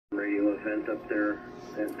radio event up there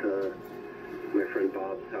at my friend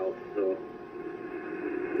Bob's house, so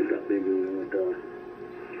we thought maybe we would go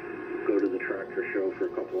to the tractor show for a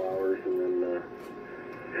couple hours and then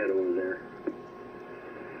head over there.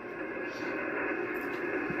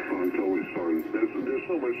 Oh, it's always fun. There's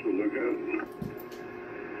so much to look at.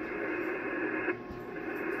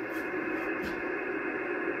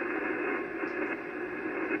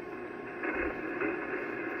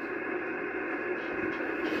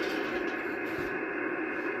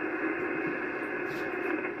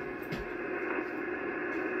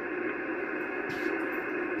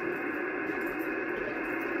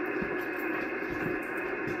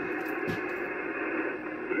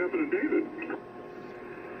 David.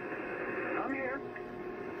 I'm here.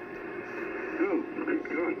 Oh, thank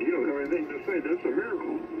God. You don't have anything to say. That's a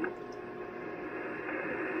miracle.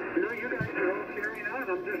 No, you guys are all carrying on.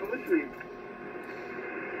 I'm just listening.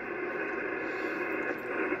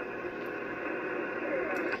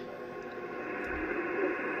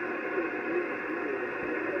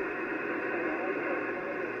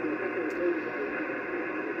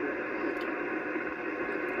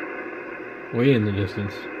 Way in the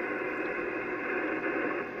distance.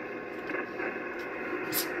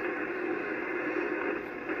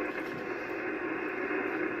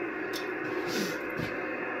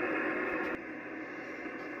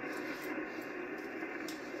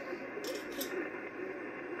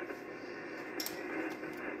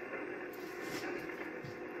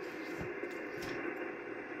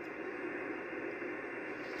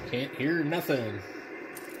 Can't hear nothing.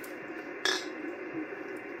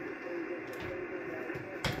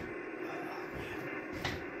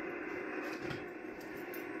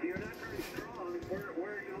 You're not very strong. Where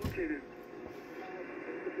are you located?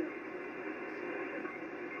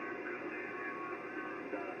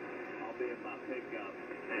 I'll be in my pickup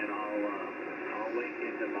and I'll link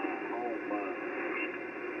into my home.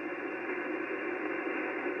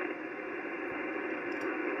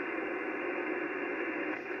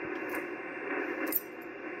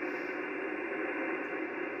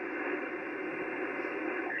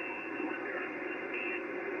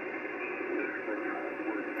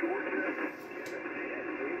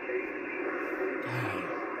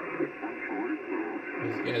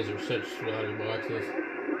 These guys are such slaughter boxes.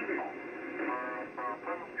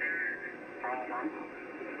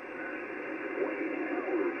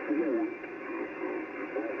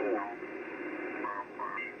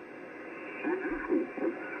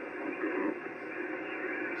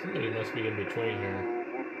 Somebody must be in between here.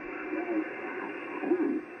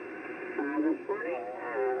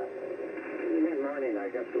 Morning, I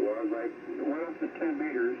guess it was. I went up to 10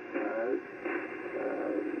 meters.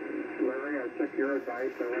 Larry, I took your advice.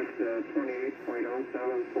 I went to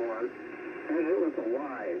 28.074, and it was a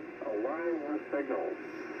line with signals.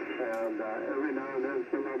 And every now and then,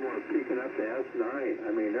 some of them were peaking up to S9.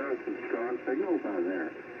 I mean, there were some strong signals on there.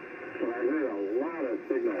 So I heard a lot of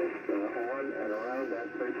signals on and around that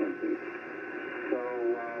frequency. So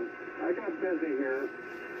I got busy here.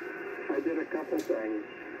 I did a couple things.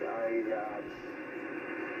 I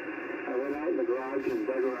went out in the garage and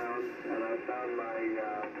dug around, and I found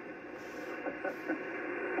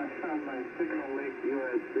my Signal Link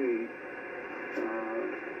USB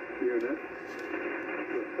unit,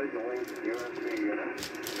 the Signal Link USB unit.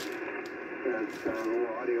 That's a little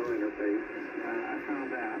audio interface. I found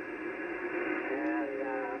that, and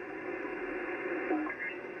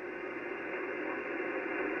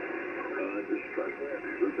just trust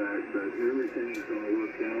with that everything's going to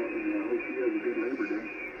work out, and I hope you have a good Labor Day.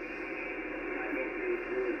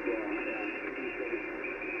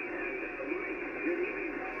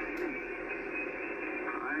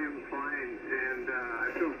 I am fine, and I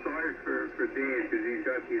feel sorry for Dean because he's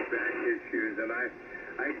got these back issues, and I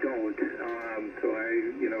don't. So I,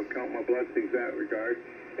 count my blessings in that regard.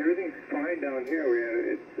 Everything's fine down here.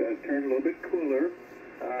 It's turned a little bit cooler.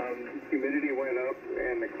 Humidity went up,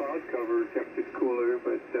 and the cloud cover kept it cooler,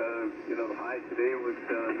 but the high today was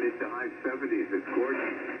mid to high 70s. It's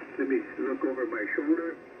gorgeous. Let me look over my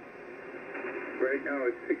shoulder. Right now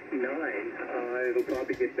it's 69. It'll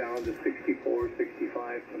probably get down to 64,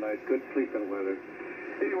 65 tonight. Good sleeping weather.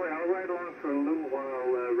 Anyway, I'll ride along for a little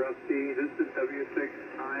while, Rusty. This is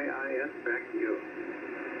W6IIS. Back to you.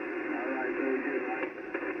 All right, very good.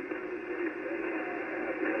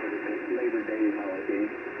 Labor Day holiday.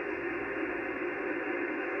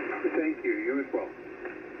 Thank you. You as well. All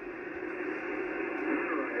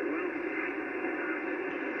right, well.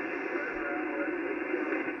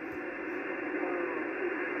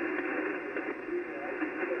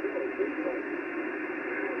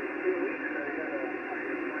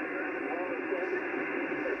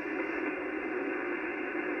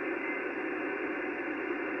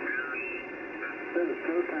 set of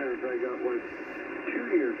snow tires I got was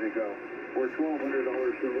 2 years ago were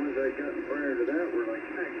 $1,200. The ones I got prior to that were like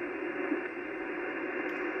 $6.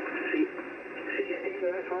 See, Steve,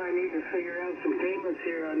 that's why I need to figure out some payments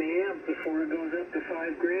here on the amp before it goes up to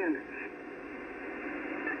 $5,000.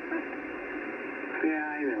 Yeah,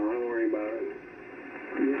 I know. Don't worry about it.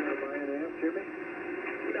 You gonna buy an amp, Jimmy?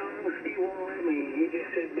 No, Steve won't let me. He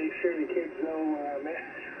just said make sure the kids know, man,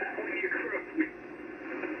 when you're crook.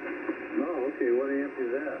 Oh, okay. What amp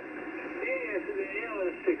is that? Yeah, it's the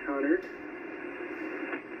LS 600.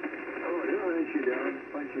 Oh, he'll hunt you down.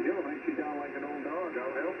 He'll hunt you down like an old dog.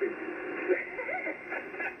 I'll help him.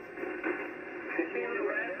 See, the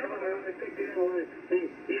last time I only picked it up once. Hey,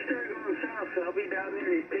 you start going south, so I'll be down there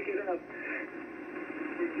and you pick it up.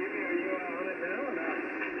 Jimmy, are you out on it now or not?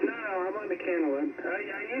 No, I'm on the Cantaloupe.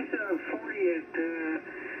 I used it on 40 at,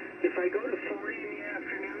 if I go to 40 in the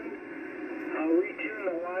afternoon, I'll retune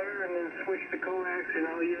the wire and then switch to coax and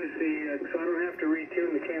I'll use the, so I don't have to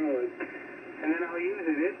retune the Cantaloupe. And then I'll use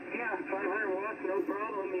it. Yeah, 500 watts, no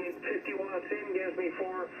problem. 50 watts in gives me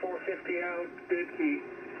 450 out, good key.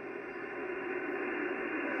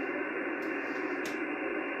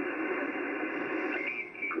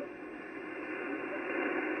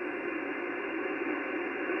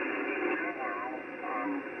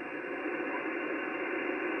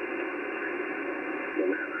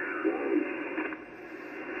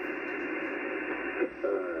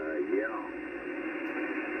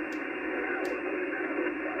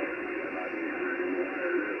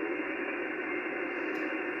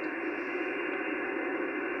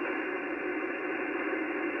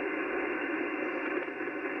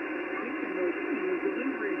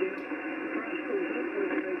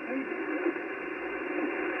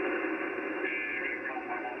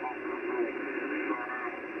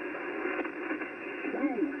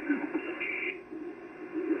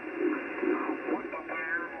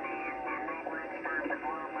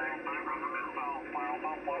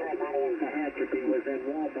 Was in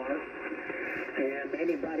Walmart, and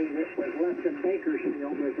anybody that was left in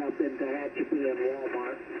Bakersfield was up in Tehachapi and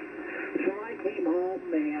Walmart. So I came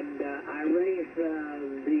home and I raised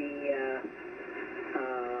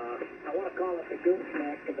I want to call it the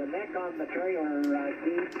gooseneck, the neck on the trailer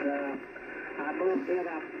seat. I moved it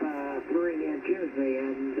up 3 inches,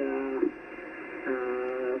 and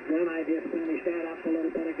then I just finished that up a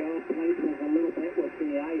little bit ago, played with a little bit with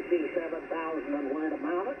the IC7000 and where to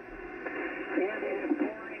mount it. And it's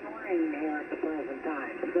pouring rain here at the present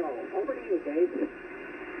time. So, over to you, Dave.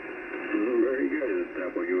 Very good. It's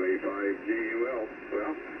WA5GUL.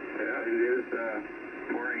 Well, yeah, it is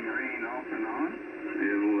pouring rain off and on.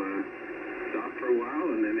 It'll stop for a while,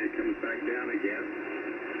 and then it comes back down again.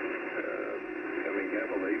 Coming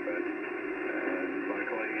heavily, but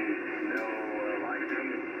luckily no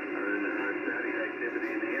lightning or static activity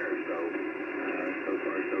in the air, so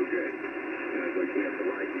far so good. Looking at the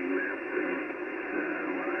lightning maps,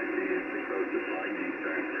 and what I see is the closest lightning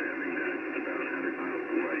strike for having that is about 100 miles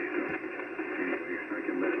away, so anyway, I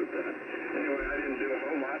can live with that. Anyway, I didn't do a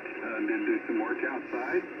whole lot. Did do some work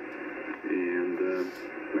outside, and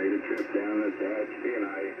made a trip down to Tehachapi, and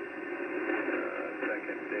I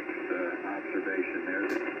second Dick's observation there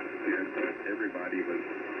that appeared that everybody was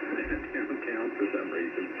downtown for some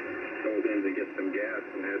reason. Told in to get some gas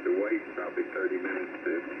and had to wait probably 30 minutes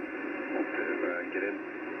to get in.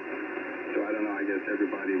 So I don't know, I guess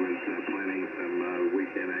everybody was planning some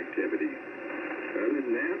weekend activities. Other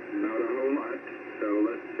than that, not a whole lot. So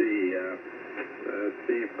let's see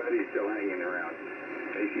if Buddy's still hanging around.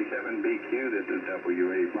 AC7BQ, this is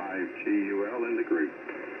WA5GUL in the group.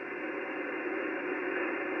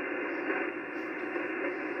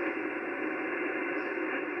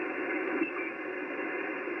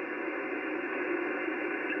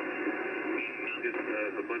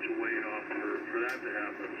 A bunch of weight off for that to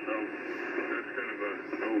happen, so that's kind of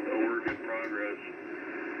a work in progress.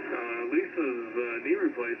 Lisa's knee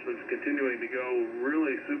replacement's continuing to go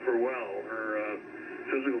really super well. Her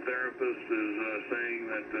physical therapist is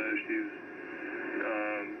saying that she's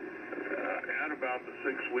at about the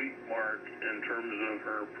 6-week mark in terms of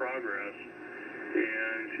her progress,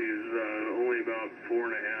 and she's only about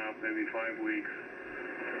 4.5, maybe 5 weeks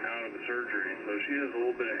out of the surgery, so she is a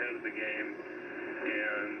little bit ahead of the game.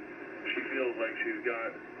 And she feels like she's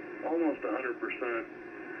got almost 100%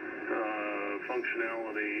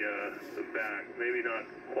 functionality back. Maybe not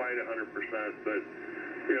quite 100%, but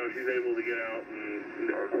she's able to get out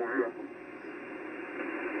and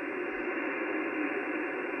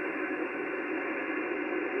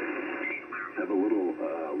have a little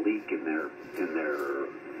leak in their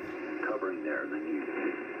covering there, and then you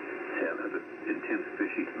have an intense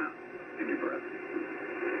fishy smell in your breath.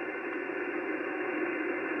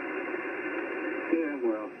 Yeah,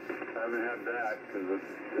 well, I haven't had that because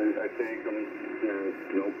I take them,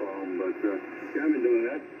 no problem. But yeah, I've been doing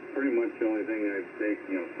that. Pretty much the only thing I take,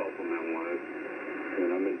 supplement-wise. And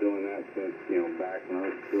I've been doing that since, back when I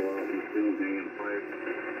was still out in the field hanging pipe.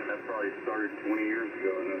 That probably started 20 years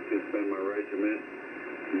ago, and that's just been my regimen.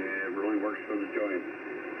 Yeah, it really works for the joints.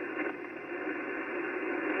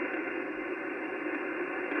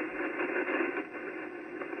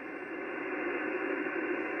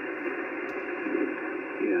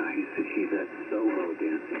 Yeah, he's at solo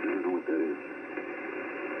dancing. I don't know what that is.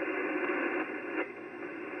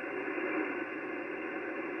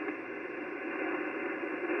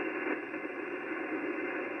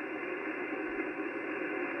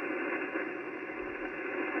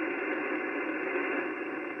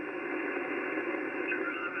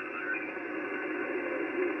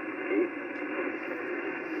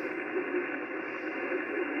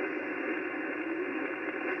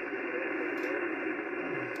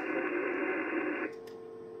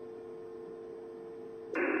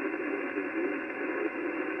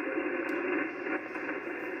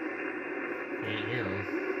 Ain't hear him.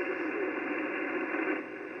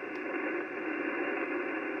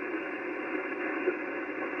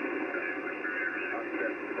 I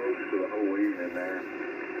spent most of the whole evening there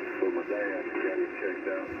with my dad. He got him checked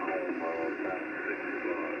out and home about 6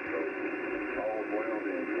 o'clock. So all well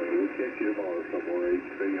then. So we'll catch you tomorrow somewhere,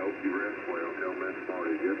 HC. Hope you rest well. Tell Miss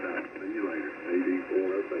Marty good night. See you later.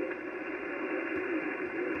 AD4FL.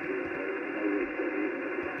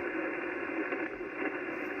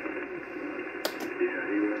 Yeah,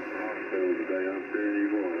 he went to the hospital today. I'm sure he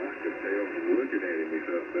was. I could tell from looking at him he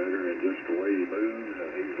felt better, and just the way he moves,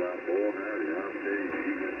 and he's like, boy, howdy, I'm telling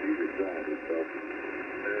you, he's excited. So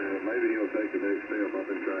maybe he'll take the next step. I've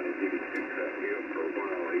been trying to get him fixed that hip for a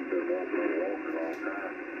while. He's been walking on a walker all the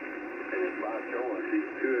time. And if by choice, he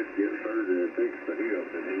could get surgery and fix the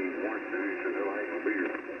hip, and he wants to. He said, I ain't going to be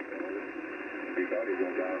here. He thought he was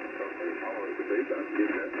going to die from something hard, but they about to get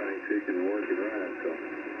that thing kicking and working right. So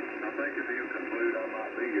I think if he'll conclude I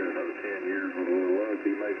might be here another 10 years with a little luck,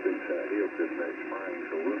 he may fix that hip this next spring,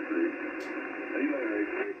 so we'll see. See you later,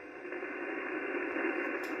 HC.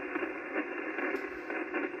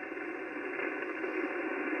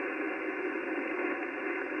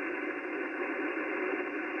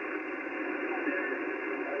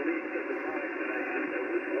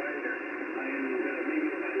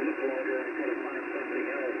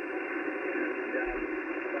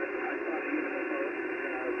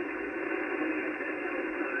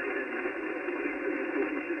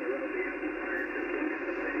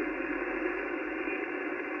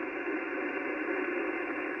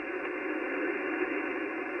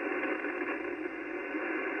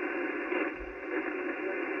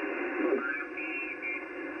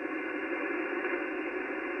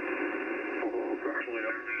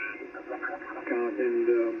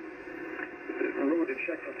 And I wrote a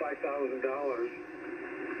check for $5,000,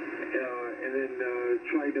 and then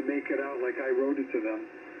tried to make it out like I wrote it to them.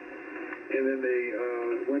 And then they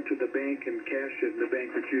went to the bank and cashed it, and the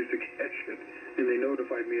bank refused to cash it, and they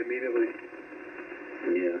notified me immediately.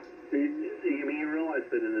 Yeah. You realize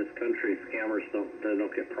that in this country, scammers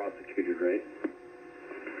don't get prosecuted, right?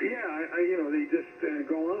 Yeah, they just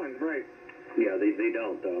go on, right? Yeah, they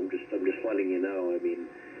don't, though. I'm just letting you know. I mean,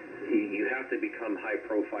 you have to become high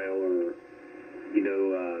profile or,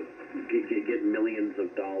 get millions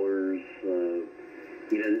of dollars.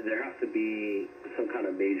 There has to be some kind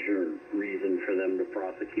of major reason for them to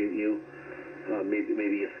prosecute you.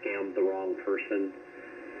 Maybe you scammed the wrong person,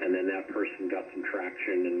 and then that person got some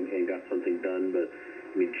traction and got something done. But,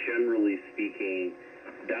 I mean, generally speaking,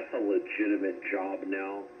 that's a legitimate job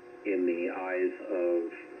now in the eyes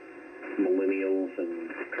of millennials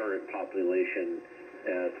and current population,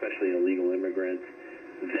 especially illegal immigrants.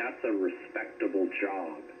 That's a respectable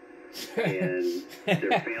job. And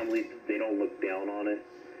their families, they don't look down on it.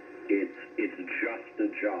 It's just a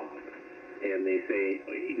job. And they say,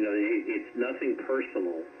 it's nothing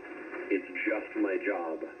personal. It's just my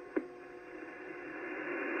job.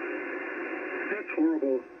 That's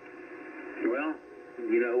horrible. Well,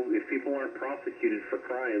 if people aren't prosecuted for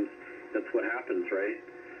crimes, that's what happens, right?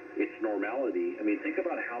 It's normality. I mean, think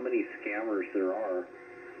about how many scammers there are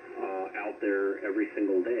out there every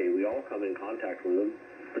single day. We all come in contact with them,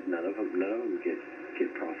 but none of them get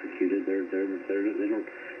prosecuted. They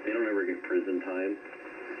don't ever get prison time.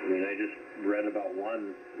 I mean, I just read about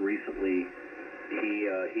one recently.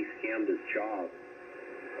 He scammed his job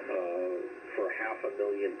for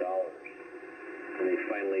 $500,000. and they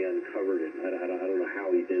finally uncovered it. I don't know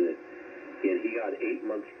how he did it. And he got 8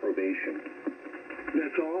 months probation.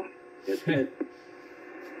 That's all? That's it.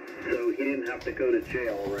 So he didn't have to go to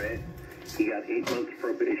jail, right? He got 8 months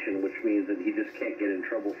probation, which means that he just can't get in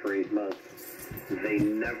trouble for 8 months. They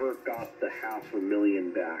never got the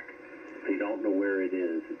 $500,000 back. They don't know where it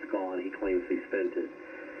is. It's gone. He claims he spent it.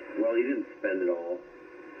 Well, he didn't spend it all.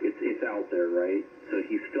 It's out there, right? So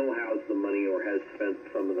he still has the money or has spent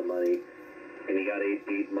some of the money, and he got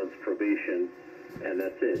 8 months probation, and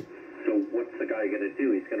that's it. So what's the guy going to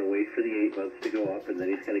do? He's going to wait for the 8 months to go up, and then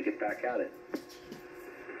he's going to get back at it.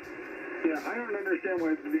 Yeah, I don't understand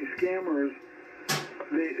why these scammers,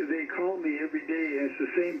 they call me every day. It's the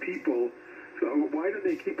same people. So why do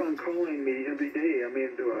they keep on calling me every day? I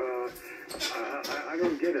mean, I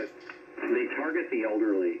don't get it. They target the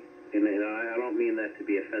elderly, and I don't mean that to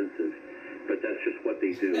be offensive, but that's just what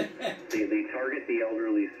they do. They target the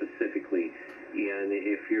elderly specifically, and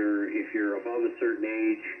if you're above a certain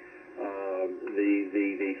age,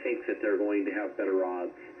 they think that they're going to have better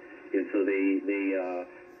odds, and so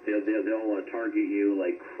they'll target you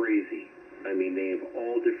like crazy. I mean, they have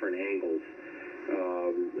all different angles.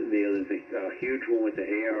 There's a huge one with the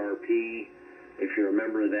AARP. If you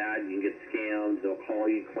remember that, you can get scammed. They'll call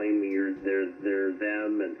you, claim they're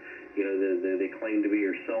them, and they claim to be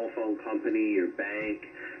your cell phone company, your bank.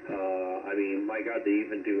 I mean, my God, they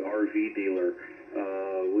even do RV dealer.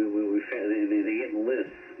 They get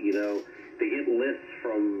lists. They get lists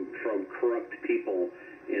from corrupt people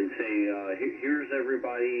and say, here's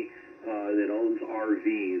everybody that owns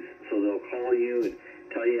RVs. So they'll call you and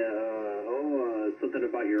tell you, something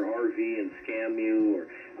about your RV and scam you, or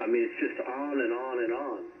I mean, it's just on and on and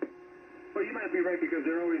on. Well, you might be right, because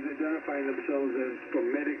they're always identifying themselves as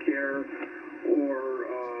from Medicare or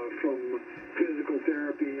from physical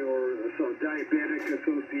therapy or some diabetic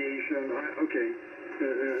association.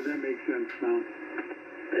 That makes sense now.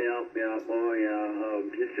 Yeah, oh yeah.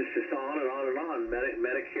 It's just on and on and on.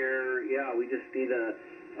 Medicare, yeah, we just need a,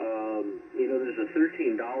 there's a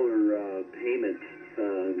 $13 payment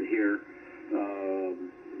here,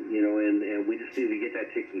 and we just need to get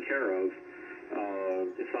that taken care of.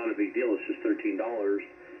 It's not a big deal. It's just $13.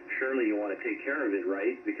 Surely you want to take care of it,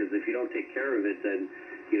 right? Because if you don't take care of it, then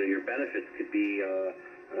your benefits could be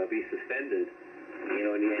suspended.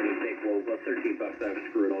 And you think, well, $13,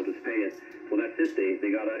 screw it, I'll just pay it. Well, that's it.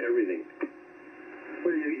 They got everything.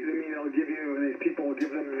 What do you mean? These people will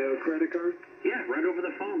give them the credit card? Yeah, right over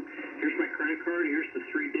the phone. Here's my credit card. Here's the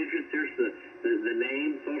 3 digits. Here's the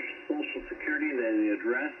name, social security, then the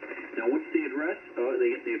address. Now, what's the address? Oh, they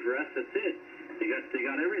get the address. That's it. They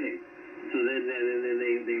got everything. So then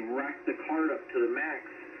they rack the card up to the max.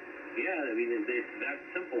 Yeah, I mean, it's that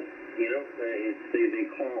simple. They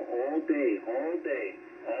call all day, all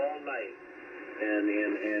night,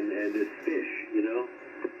 and just fish.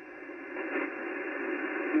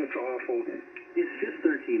 That's awful. It's just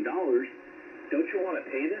 $13. Don't you want to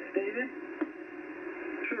pay this, David?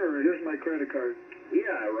 Sure, here's my credit card.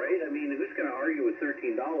 Yeah, right? I mean, who's going to argue with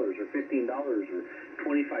 $13 or $15 or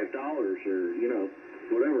 $25 or,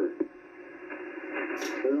 whatever?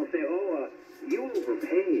 So they'll say, you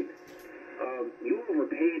overpaid. You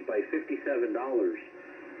overpaid by $57.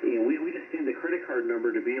 We just need the credit card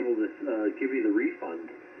number to be able to give you the refund.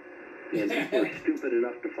 And people are stupid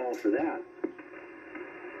enough to fall for that.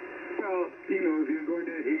 Well, if you're going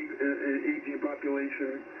to an aging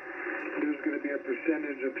population, there's going to be a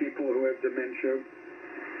percentage of people who have dementia,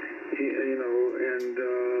 and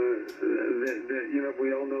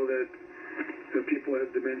we all know that the people who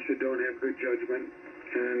have dementia don't have good judgment,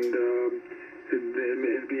 and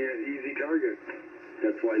it'd be an easy target.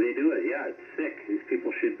 That's why they do it. Yeah, it's sick. These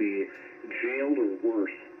people should be jailed or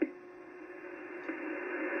worse.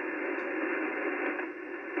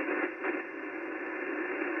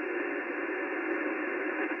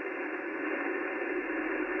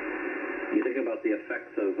 You think about the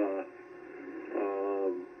effects of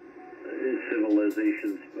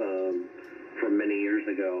civilizations from many years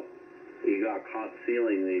ago. You got caught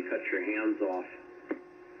stealing, they cut your hands off.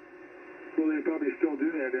 Well, they probably still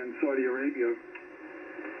do that in Saudi Arabia.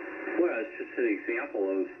 Well, it's just an example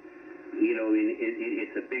of,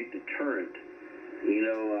 it's a big deterrent. He's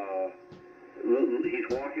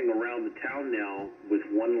walking around the town now with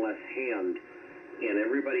one less hand, and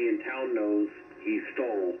everybody in town knows he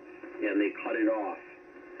stole, and they cut it off.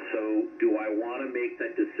 So, do I want to make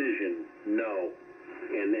that decision? No.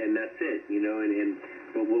 And that's it,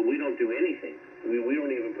 but we don't do anything. We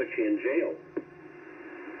don't even put you in jail.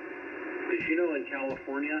 Did you know in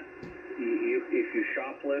California, if you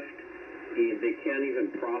shoplift, they can't even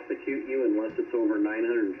prosecute you unless it's over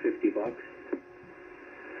 $950.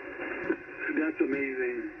 That's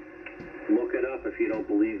amazing. Look it up if you don't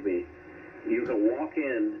believe me. You can walk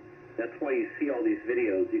in, that's why you see all these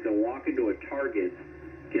videos. You can walk into a Target,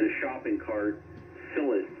 get a shopping cart,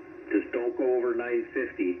 fill it, just don't go over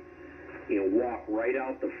 950. Walk right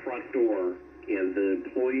out the front door, and the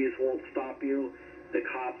employees won't stop you. The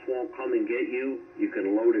cops won't come and get you. You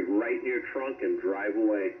can load it right in your trunk and drive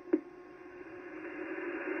away.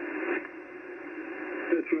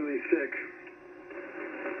 That's really sick.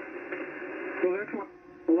 Well, that's why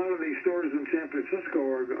a lot of these stores in San Francisco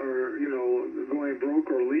are going broke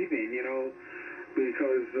or leaving,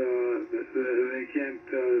 because they can't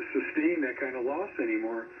sustain that kind of loss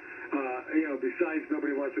anymore. Besides,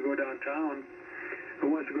 nobody wants to go downtown.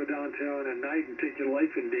 Who wants to go downtown at night and take your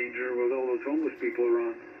life in danger with all those homeless people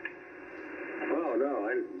around? Oh, no.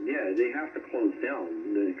 They have to close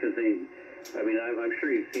down because I'm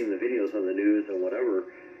sure you've seen the videos on the news and whatever.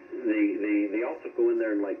 They also go in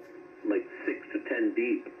there in like 6 to 10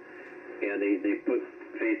 deep, and they put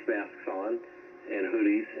face masks on and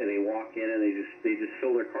hoodies, and they walk in and they just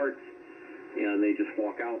fill their carts, and they just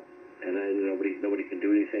walk out, and then nobody can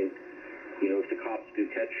do anything. If the cops do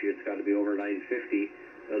catch you, it's got to be over 950.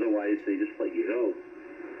 Otherwise, they just let you go.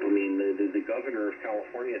 The governor of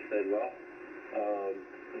California said,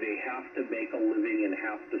 they have to make a living and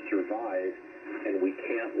have to survive, and we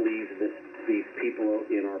can't leave these people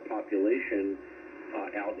in our population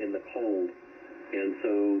out in the cold. And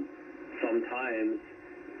so sometimes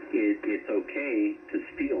it's okay to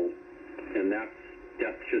steal, and that's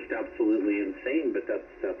just absolutely insane, but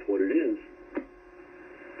that's what it is.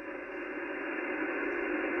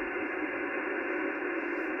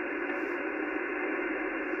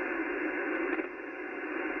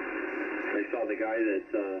 I saw the guy that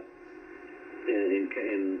in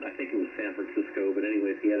I think it was San Francisco, but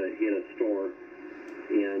anyways, he had a store,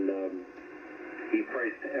 and he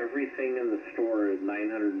priced everything in the store at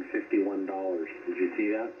 $951. Did you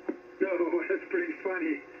see that? No, that's pretty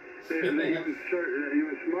funny. He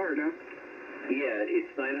was smart, huh? Yeah,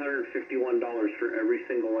 it's $951 for every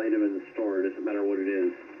single item in the store. It doesn't matter what it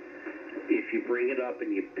is. If you bring it up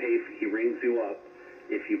and you pay, he rings you up.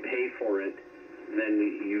 If you pay for it, then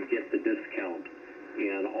you get the discount,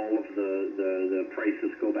 and all of the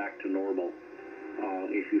prices go back to normal.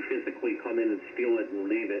 If you physically come in and steal it and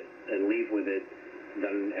leave with it,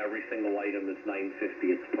 then every single item is $950.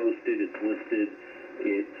 It's posted, it's listed,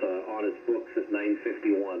 it's on his books at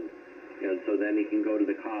 $951, and so then he can go to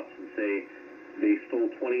the cops and say they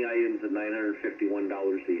stole 20 items at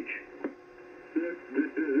 $951 each.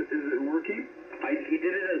 Is it working? He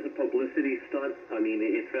did it as a publicity stunt.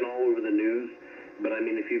 It's been all over the news. But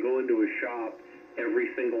if you go into a shop,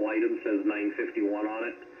 every single item says $951 on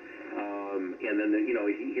it, and then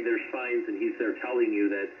there's signs, and he's there telling you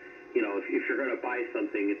that if you're going to buy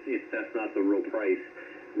something, that's not the real price.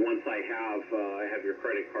 Once I have your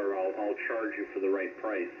credit card, I'll charge you for the right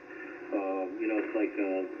price. It's like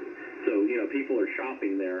people are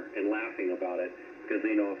shopping there and laughing about it because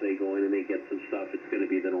they know if they go in and they get some stuff, it's going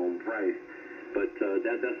to be the normal price. But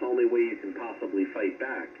that's the only way you can possibly fight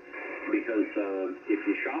back. Because if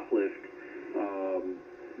you shoplift,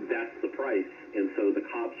 that's the price, and so the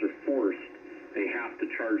cops are forced. They have to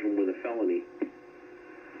charge them with a felony.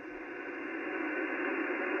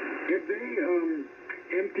 Have they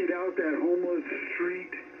emptied out that homeless street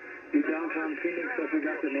in downtown Phoenix? I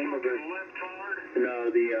forgot the name of it. No,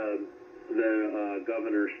 the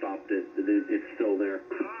governor stopped it. It's still there.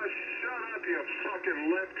 Shut up, you fucking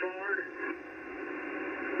leftard!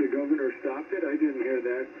 The governor stopped it? I didn't hear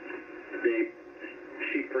that.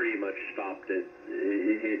 She pretty much stopped it.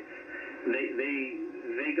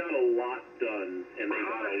 They got a lot done, and they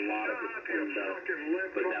got a lot of it cleaned up.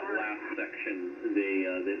 But that last section,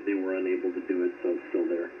 they were unable to do it, so it's still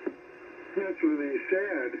there. That's really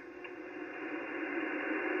sad.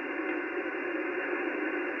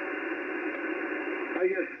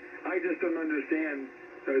 I just don't understand.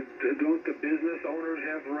 Don't the business owners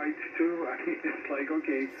have rights too? It's like,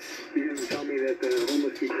 okay, you didn't tell me that the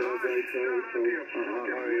homeless people have rights, so all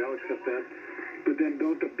right, I'll accept that. But then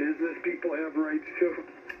don't the business people have rights too?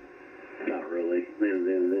 Not really. They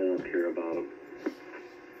don't care about them.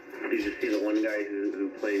 Did you see the one guy who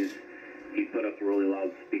plays? He put up really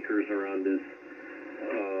loud speakers around his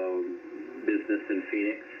business in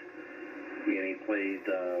Phoenix, and he played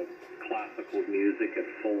classical music at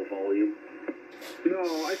full volume.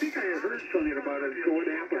 No, I think I heard something about it. So what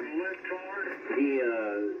happened?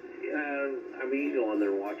 You go on there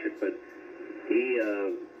and watch it, but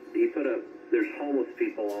he put up, there's homeless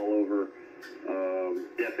people all over,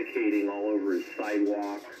 defecating all over his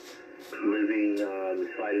sidewalk, living on the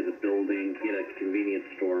side of the building, a convenience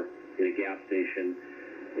store, in a gas station,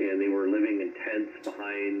 and they were living in tents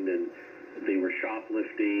behind, and they were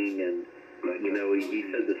shoplifting, and you know, he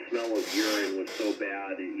said the smell of urine was so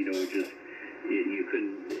bad, you know, you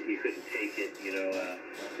couldn't take it. You know,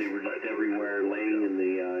 they were just everywhere, laying in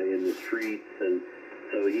the streets, and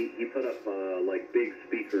so he put up like big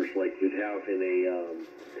speakers like you'd have in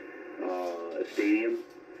a stadium,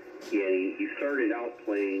 and he started out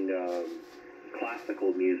playing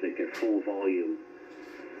classical music at full volume,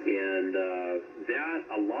 and that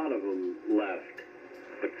a lot of them left,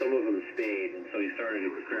 but some of them stayed, and so he started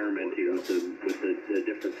experimenting with the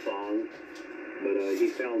different songs. But he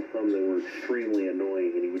found some that were extremely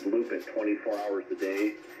annoying, and he would loop it 24 hours a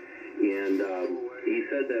day. And he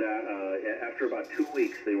said that after about 2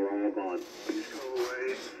 weeks, they were all gone.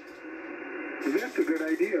 That's a good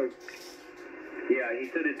idea. Yeah, he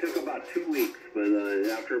said it took about 2 weeks, but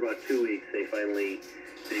after about 2 weeks, they finally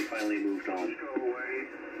moved on.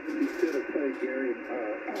 Instead of say Barry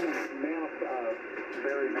Manilow.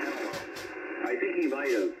 I think he might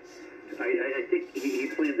have. I think he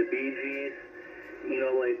played the Bee Gees. You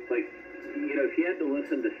know, like you know, if you had to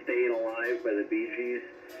listen to "Staying Alive" by the Bee Gees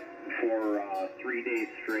for 3 days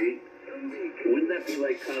straight, wouldn't that be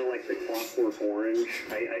like kind of like the Clockwork Orange?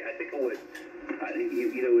 I think it would. I think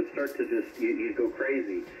you know, it would start to just you'd go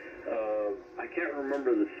crazy. I can't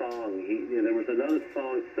remember the song. There was another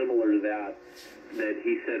song similar to that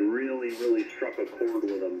he said really struck a chord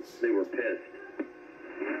with them. They were pissed.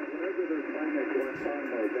 Whenever they're playing it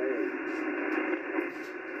Guantanamo Bay.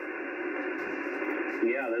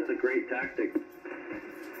 Yeah, that's a great tactic.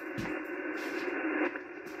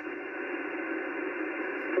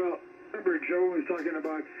 Well, remember Joe was talking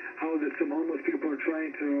about how that some homeless people are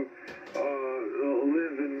trying to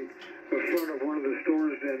live in front of one of the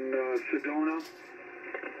stores in Sedona,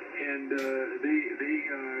 and they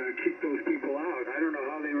keep those people out. I don't know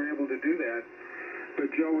how they were able to do that,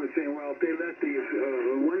 but Joe was saying, well, if they let these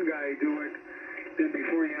one guy do it, then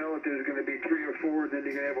before you know it, there's going to be 3 or 4, and then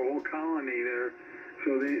you're going to have a whole colony there.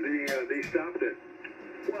 So they stopped it.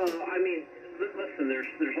 Well, I mean, listen,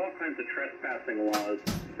 there's all kinds of trespassing laws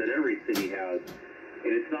that every city has,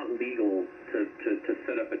 and it's not legal to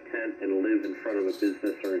set up a tent and live in front of a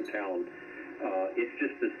business or in town. It's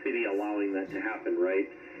just the city allowing that to happen, right?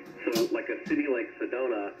 So, like a city like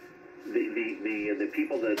Sedona, the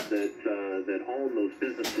people that own those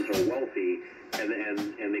businesses are wealthy, and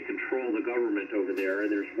they control the government over there,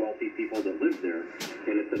 and there's wealthy people that live there,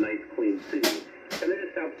 and it's a nice, clean city. And they're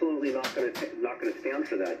just absolutely not going to stand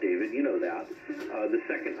for that, David. You know that. The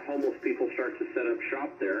second homeless people start to set up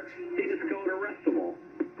shop there, they just go and arrest them all.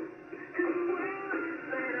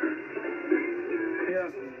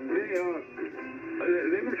 Yeah,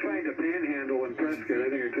 they were trying to panhandle in Prescott. I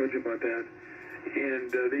think I told you about that.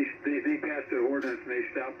 And they passed an ordinance and they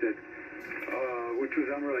stopped it, which was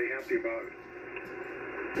I'm really happy about.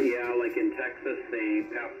 Yeah, like in Texas, they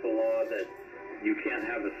passed a law that you can't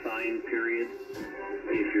have a sign, period.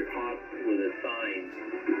 If you're caught with a sign,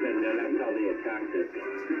 then that's how they attacked it.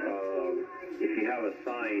 If you have a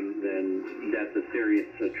sign, then that's a serious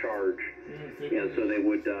charge. And so they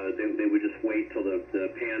would just wait till the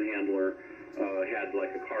panhandler had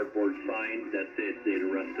like a cardboard sign. That's it. They'd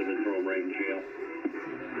arrest him and throw him right in jail.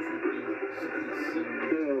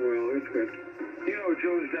 Oh, well, that's good. You know,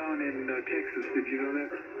 Joe's down in Texas. Did you know that?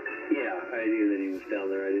 Yeah, I knew that he was down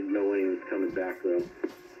there. I didn't know when he was coming back, though. I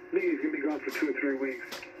think he's going to be gone for 2 or 3 weeks.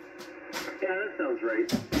 Yeah, that sounds right.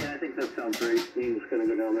 Yeah, I think that sounds right. He was going to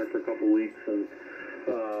go down there for a couple weeks and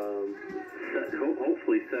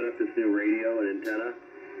hopefully set up his new radio and antenna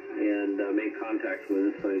and make contact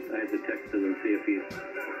with us. So I had to text him and see if he's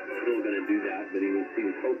still going to do that, but he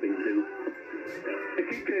was hoping to. I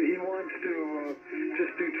think that he wants to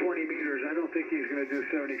just do 20 meters. I don't think he's going to do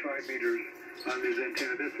 75 meters on his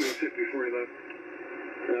antenna. That's what he said before he left.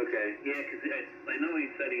 Okay. Yeah, because I know he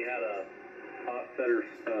said he had a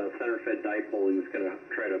center-fed dipole he was going to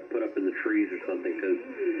try to put up in the trees or something, because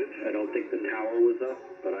I don't think the tower was up,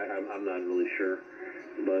 but I'm not really sure.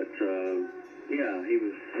 But yeah, he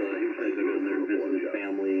was going to go down there and visit his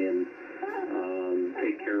family and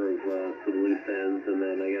take care of some loose ends, and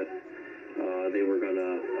then I guess they were going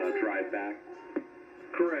to drive back.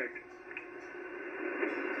 Correct.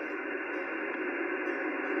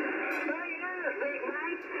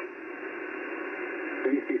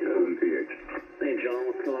 Hey, John,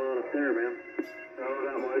 what's going on up there, man? Oh,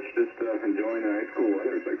 not much. Just enjoying the nice cool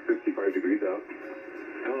weather. It's like 65 degrees out.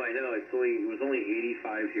 Oh, I know. It was only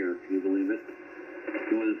 85 here. Can you believe it?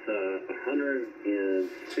 It was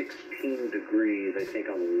 116 degrees, I think,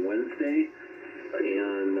 on Wednesday,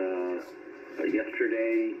 and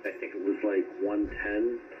yesterday I think it was like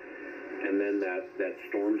 110. that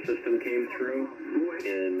storm system came through,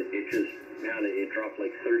 and it dropped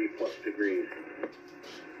like 30 plus degrees.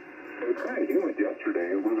 It was kind of humid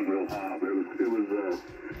yesterday. It wasn't real hot, but it was wonderful.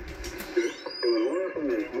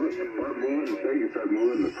 You start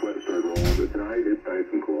moving, the sweat started rolling. But tonight, it's nice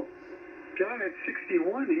and cool. John, it's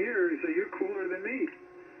 61 here, so you're cooler than me.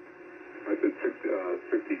 I said 65.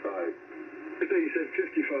 I thought you said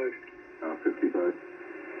 55. 55.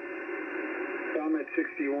 I'm at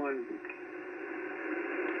 61.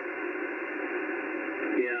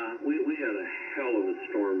 Yeah, we had a hell of a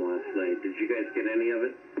storm last night. Did you guys get any of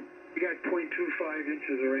it? We got 0.25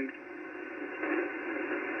 inches of rain.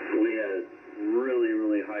 We had really,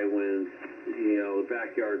 really high winds. You know, the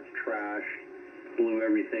backyard's trashed, blew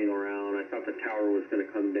everything around. I thought the tower was going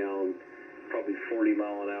to come down probably 40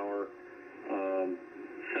 mile an hour.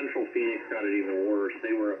 Central Phoenix got it even worse.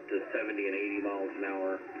 They were up to 70 and 80 miles an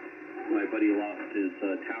hour. My buddy lost his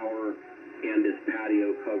tower and his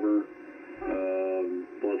patio cover.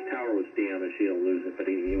 Well, his tower was damaged. He didn't lose it, but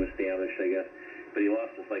he was damaged, I guess. But he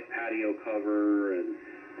lost his patio cover, and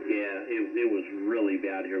yeah, it was really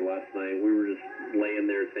bad here last night. We were just laying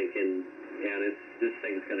there thinking, man, this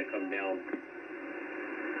thing's going to come down.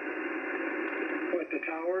 What, the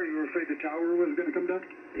tower? You were afraid the tower was going to come down?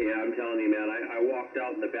 Yeah, I'm telling you, man, I walked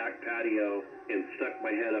out in the back patio and stuck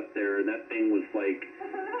my head up there, and that thing was like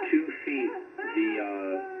 2 feet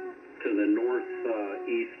to the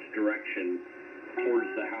northeast direction towards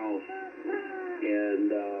the house,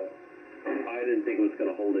 and I didn't think it was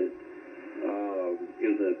going to hold it. It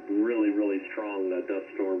was a really, really strong dust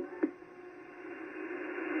storm.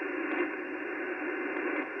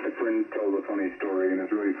 My friend told a funny story, and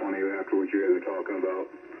it's really funny after what you guys are talking about.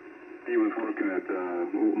 He was working at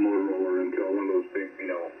Motorola until one of those big,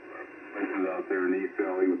 places out there in East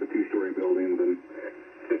Valley with the 2-story buildings, and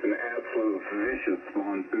just an absolute vicious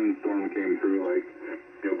monsoon storm came through.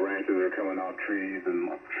 Branches are coming off trees, and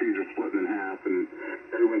trees are splitting in half, and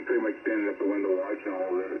everyone's pretty much standing at the window watching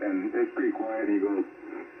all of it, and it's pretty quiet. And he goes,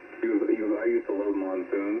 I used to love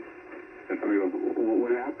monsoons. And somebody goes, well,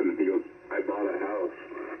 what happened? He goes, I bought a house,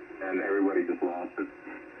 and everybody just lost it.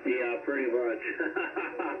 Yeah, pretty much.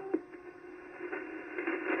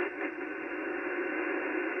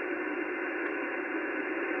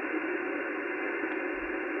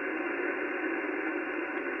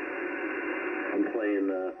 I'm playing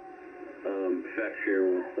fetch here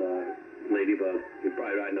with Ladybug.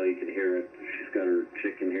 I know you can hear it. She's got her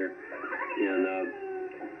chicken here. And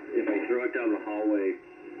if I throw it down the hallway,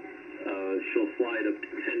 she'll slide up to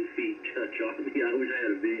 10 feet, John. Yeah, I wish I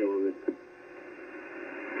had a video of it.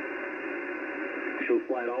 She'll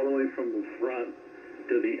slide all the way from the front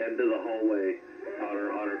to the end of the hallway on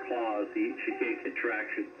her claws. She can't get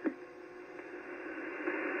traction.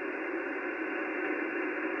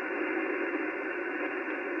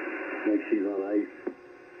 Like she's on ice.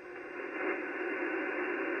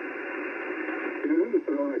 I noticed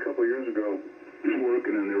it on a couple of years ago,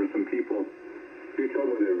 working, and there were some people. You could tell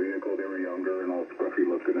by their vehicle they were younger and all scruffy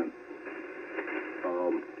looking, and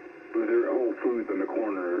but they're Whole Foods in the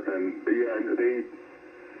corner, and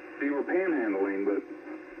they were panhandling, but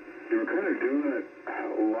they were kind of doing it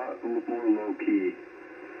a lot more low key,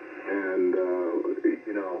 and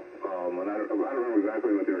and I don't remember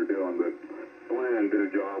exactly what they were doing, but I went in and did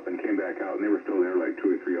a job and came back out, and they were still there like 2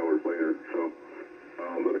 or 3 hours later. So,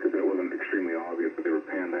 but like I said, it wasn't extremely obvious that they were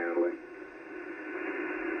panhandling.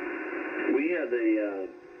 We had a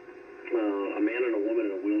man and a woman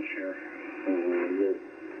in a wheelchair that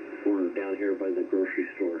were down here by the grocery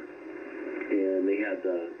store, and they had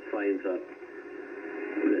signs up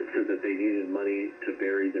that said that they needed money to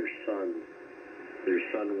bury their son. Their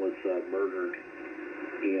son was murdered,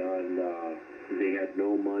 and they had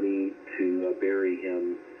no money to bury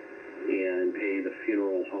him and pay the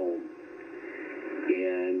funeral home.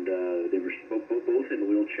 And they were both in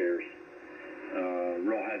wheelchairs,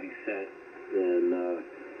 real heavy set, and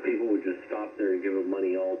people would just stop there and give them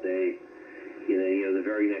money all day. The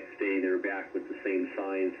very next day they were back with the same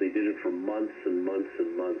signs. They did it for months and months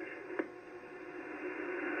and months.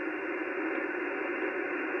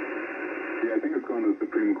 Yeah, I think it's going to the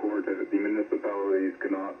Supreme Court that the municipalities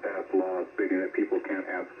cannot pass laws stating that people can't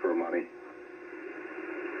ask for money.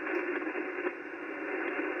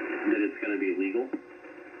 That it's going to be legal?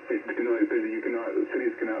 It says that you cannot,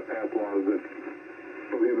 cities cannot pass laws that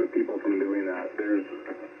prohibit people from doing that. There's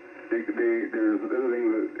other things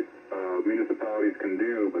that municipalities can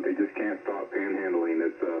do, but they just can't stop panhandling.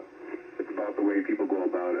 It's about the way people go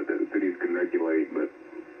about it that cities can regulate, but.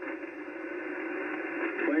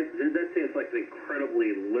 That seems like an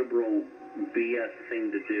incredibly liberal BS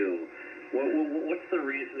thing to do. What's the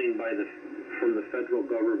reasoning from the federal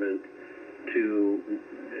government to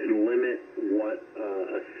limit what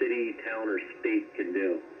a city, town, or state can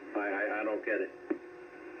do. I don't get it.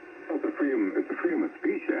 Well, it's a freedom of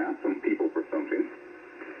speech to ask some people for something.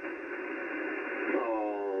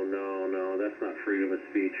 Oh, no, that's not freedom of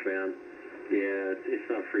speech, man. Yeah, it's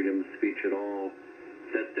not freedom of speech at all.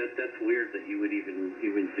 That's weird that you would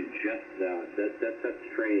even suggest that. That's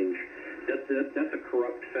strange. That's a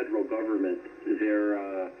corrupt federal government.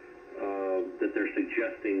 That they're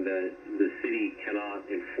suggesting that the city cannot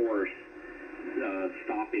enforce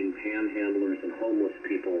stopping panhandlers and homeless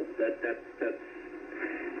people.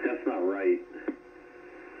 That's not right.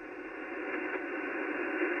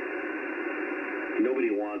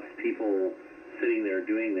 Nobody wants people sitting there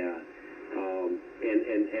doing that.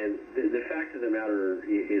 And the fact of the matter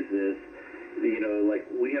is this, like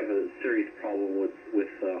we have a serious problem with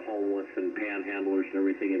homeless and panhandlers and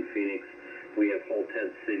everything in Phoenix. We have whole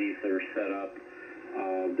tent cities that are set up.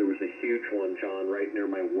 There was a huge one, John, right near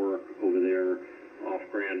my work over there off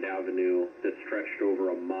Grand Avenue that stretched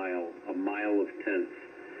over a mile of tents.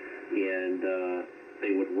 And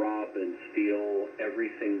they would rob and steal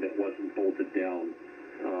everything that wasn't bolted down,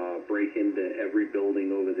 break into every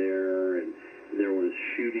building over there, and there was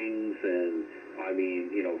shootings and,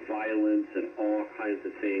 violence and all kinds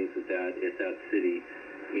of things at that city.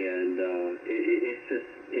 And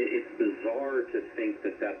it's bizarre to think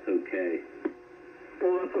that that's okay.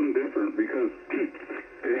 Well, that's something different because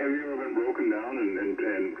have you ever been broken down and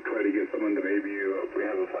try to get someone to maybe if we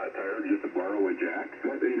have a flat tire just to borrow a jack?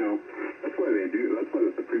 That's why they do. That's why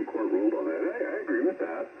the Supreme Court ruled on that. I agree with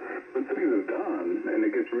that. But cities have done, and it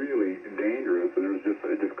gets really dangerous. And I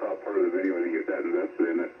just caught part of the video and you get that invested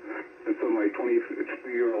in it. And some like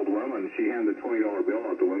 22-year-old woman, she hands a $20 bill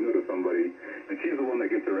out the window to somebody, and she's the one that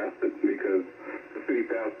gets arrested because the city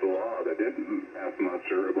passed a law that didn't pass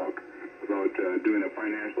muster about doing a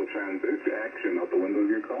financial transaction out the window of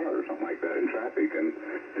your car or something like that in traffic, and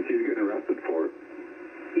she's getting arrested for it.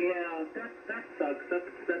 Yeah, that sucks.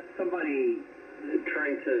 That's somebody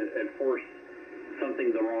trying to enforce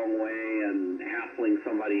something the wrong way and hassling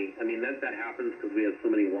somebody. That happens because we have so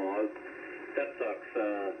many laws. That sucks.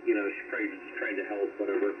 She's probably just trying to help,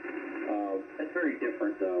 whatever. That's very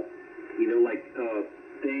different, though.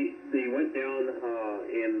 They went down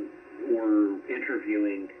and were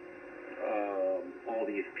interviewing all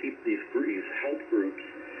these help groups.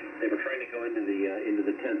 They were trying to go into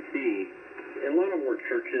the tent city, and a lot of them were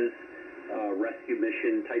churches, rescue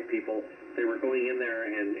mission type people. They were going in there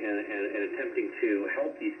and attempting to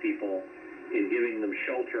help these people in giving them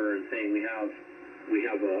shelter and saying we have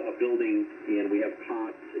a building and we have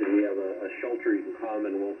cots and we have a shelter you can come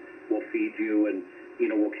and we'll feed you and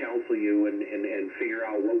we'll counsel you and figure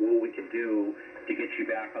out what we can do to get you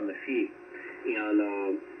back on the feet. And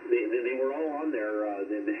they were all on there,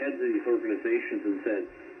 the heads of these organizations, and said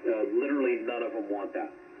literally none of them want that.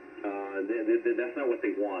 That's not what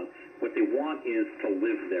they want. What they want is to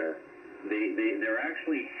live there. They're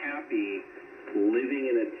actually happy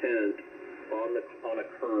living in a tent on a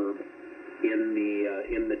curb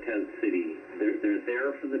in the tent city. They're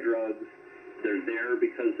there for the drugs. They're there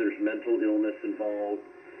because there's mental illness involved,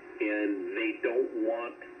 and they don't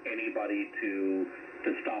want anybody to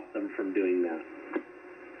stop them from doing that.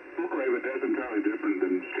 Right, but that's entirely different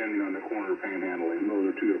than standing on the corner panhandling.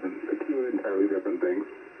 Those are two entirely different things.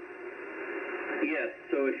 Yes,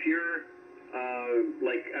 so if you're, I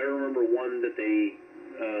remember one that the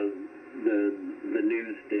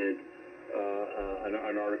news did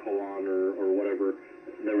an article on or whatever.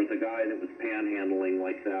 There was a guy that was panhandling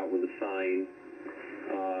like that with a sign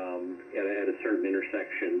at a certain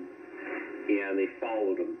intersection, and they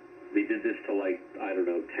followed him. They did this to 10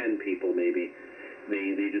 people maybe.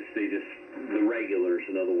 They just the regulars,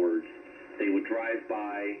 in other words. They would drive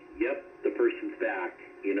by, yep, the person's back,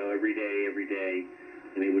 every day,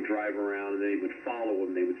 and they would drive around and they would follow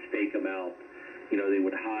him, they would stake him out, they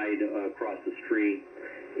would hide across the street,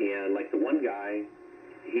 and like the one guy,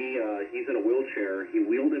 he's in a wheelchair, he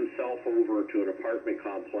wheeled himself over to an apartment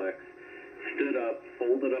complex, stood up,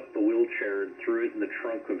 folded up the wheelchair, and threw it in the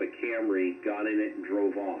trunk of a Camry, got in it, and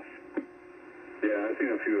drove off. Yeah, I've seen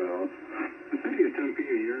a few of those. The city of Tempe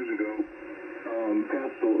years ago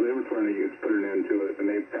they were trying to put an end to it, and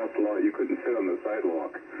they passed a law you couldn't sit on the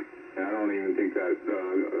sidewalk. And I don't even think that,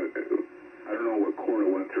 I don't know what court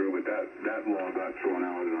it went through, but that law got thrown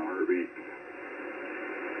out in a heartbeat.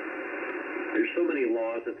 There's so many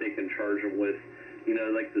laws that they can charge them with,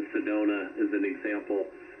 like the Sedona is an example.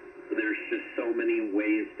 There's just so many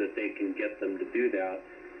ways that they can get them to do that.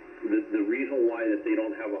 The reason why that they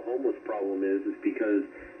don't have a homeless problem is because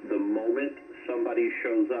the moment somebody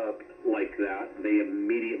shows up like that, they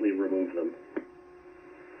immediately remove them.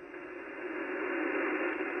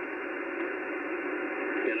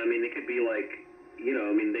 And I mean, it could be like, you know,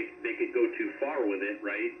 I mean, they could go too far with it,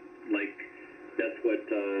 right? Like, that's what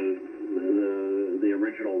the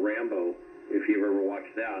original Rambo, if you've ever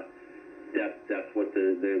watched that, that's what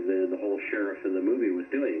the whole sheriff in the movie was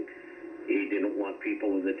doing. He didn't want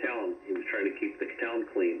people in the town. He was trying to keep the town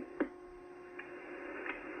clean.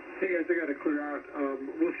 Hey guys, I gotta clear out.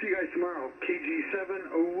 We'll see you guys tomorrow.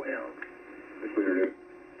 KG7OL. Clear it.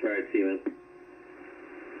 All right, see you, man.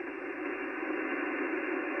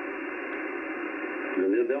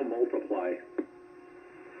 They'll multiply.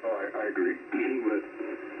 Oh, I agree. But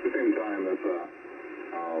at the same time, I'm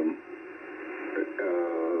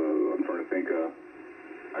trying to think,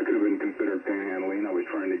 I could have been considered panhandling. I was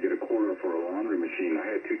trying to get a quarter for a laundry machine. I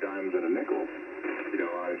had 2 dimes and a nickel. You know,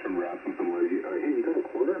 I just remember asking somebody, hey, you got a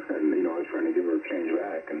quarter? And, you know, I was trying to give her a change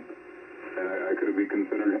back. And I could have been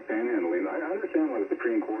considered panhandling. I understand why the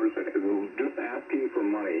Supreme Court said just asking for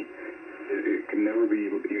money, it can never be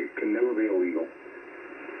illegal.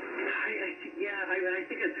 I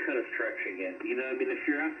think it's kind of stretching it. You know, I mean, if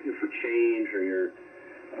you're asking for change or you're,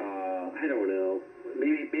 I don't know,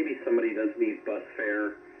 maybe somebody does need bus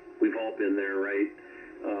fare. We've all been there, right?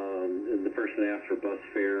 And the person asks for bus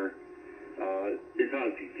fare. It's not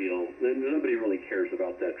a big deal. Nobody really cares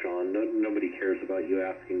about that, John. Nobody cares about you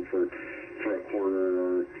asking for a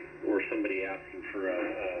quarter or somebody asking for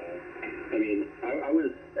I mean, I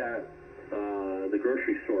was at the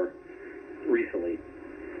grocery store recently,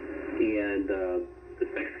 and this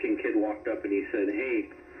Mexican kid walked up and he said, hey,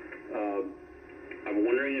 I'm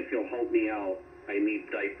wondering if you'll help me out. I need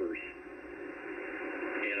diapers.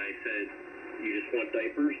 And I said, you just want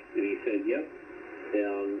diapers? And he said, yep.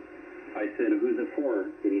 And I said, who's it for?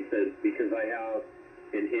 And he said, because I have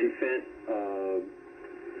an infant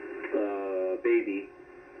baby.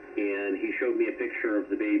 And he showed me a picture of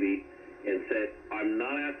the baby and said, I'm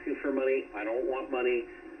not asking for money. I don't want money.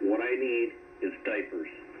 What I need is diapers.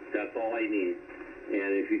 That's all I need.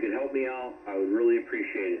 And if you could help me out, I would really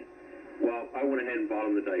appreciate it. Well, I went ahead and bought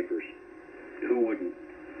him the diapers. Who wouldn't?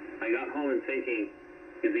 I got home and thinking,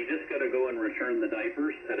 is he just going to go and return the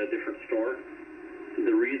diapers at a different store?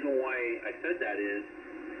 The reason why I said that is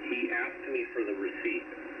he asked me for the receipt.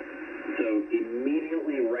 So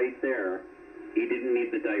immediately right there, he didn't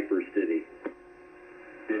need the diapers, did he?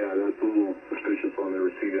 Yeah, that's a little suspicious on the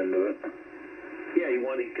receipt end of it. Yeah, he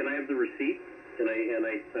wanted, can I have the receipt? And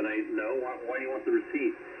I no, why do you want the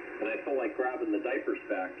receipt? And I felt like grabbing the diapers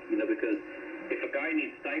back, you know, because if a guy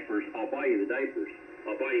needs diapers, I'll buy you the diapers.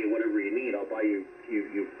 I'll buy you whatever you need. I'll buy you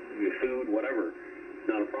food, whatever.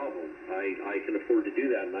 Not a problem. I can afford to do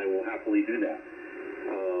that, and I will happily do that.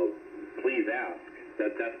 Please ask.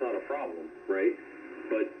 That's not a problem, right?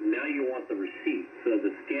 But now you want the receipt. So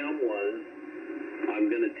the scam was, I'm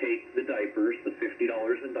going to take the diapers, the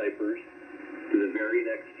 $50 in diapers, to the very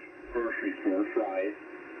next grocery store, Fry's,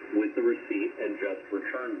 with the receipt and just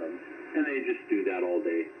return them. And they just do that all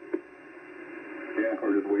day. Yeah,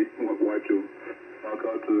 or just wait to walk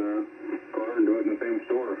out to the car and do it in the same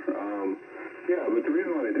store. Yeah, but the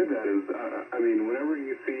reason why they did that is, I mean, whenever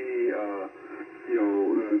you see, you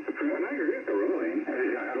know, the Supreme, and I agree with the ruling.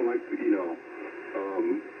 I don't like, you know,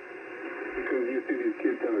 because you see these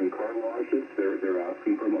kids having car washes, they're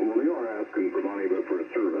asking for money. Well, they are asking for money, but for a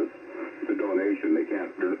service. It's a donation. They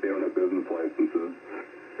don't have business licenses.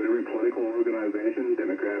 But every political organization,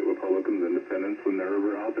 Democrat, Republicans, Independents, when they're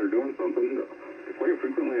ever out there doing something, they're quite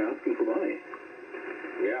frequently asking for money.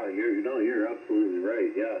 Yeah, you're absolutely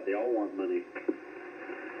right. Yeah, they all want money.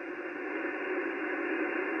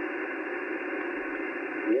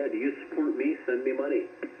 Yeah, do you support me? Send me money.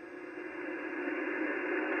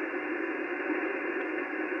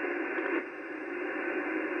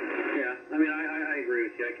 Yeah, I mean, I agree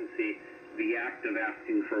with you. I can see the act of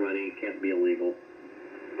asking for money can't be illegal.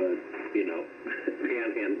 But, you know,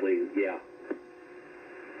 panhandling, yeah.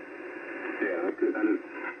 Yeah,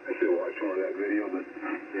 I should watch more of that video, but,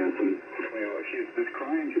 yeah, you know, she's just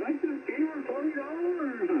crying. Should I just give her $40?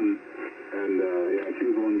 And yeah, she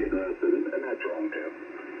was the one getting arrested, and that's wrong, too.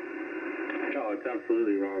 No, it's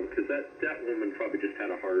absolutely wrong, because that woman probably just had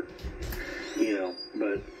a heart, you know,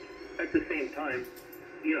 but at the same time,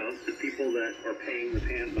 you know, the people that are paying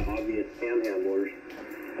the obvious panhandlers,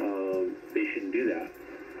 they shouldn't do that.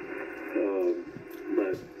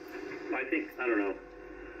 But I think, I don't know,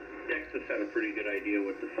 Texas had a pretty good idea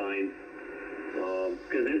with the signs,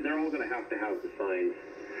 because they're all going to have the signs.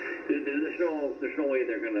 There's no way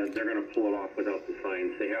they're gonna pull it off without the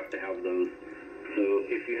signs. They have to have those. So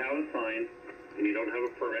if you have a sign and you don't have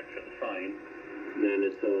a permit for the sign, then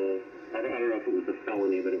it's I don't know if it was a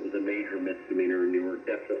felony, but it was a major misdemeanor, and you were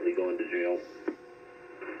definitely going to jail.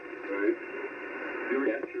 Right. You ever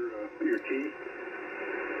get your tea?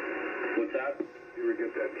 What's that? You ever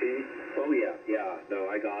get that tea? Oh yeah, no,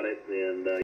 I got it, and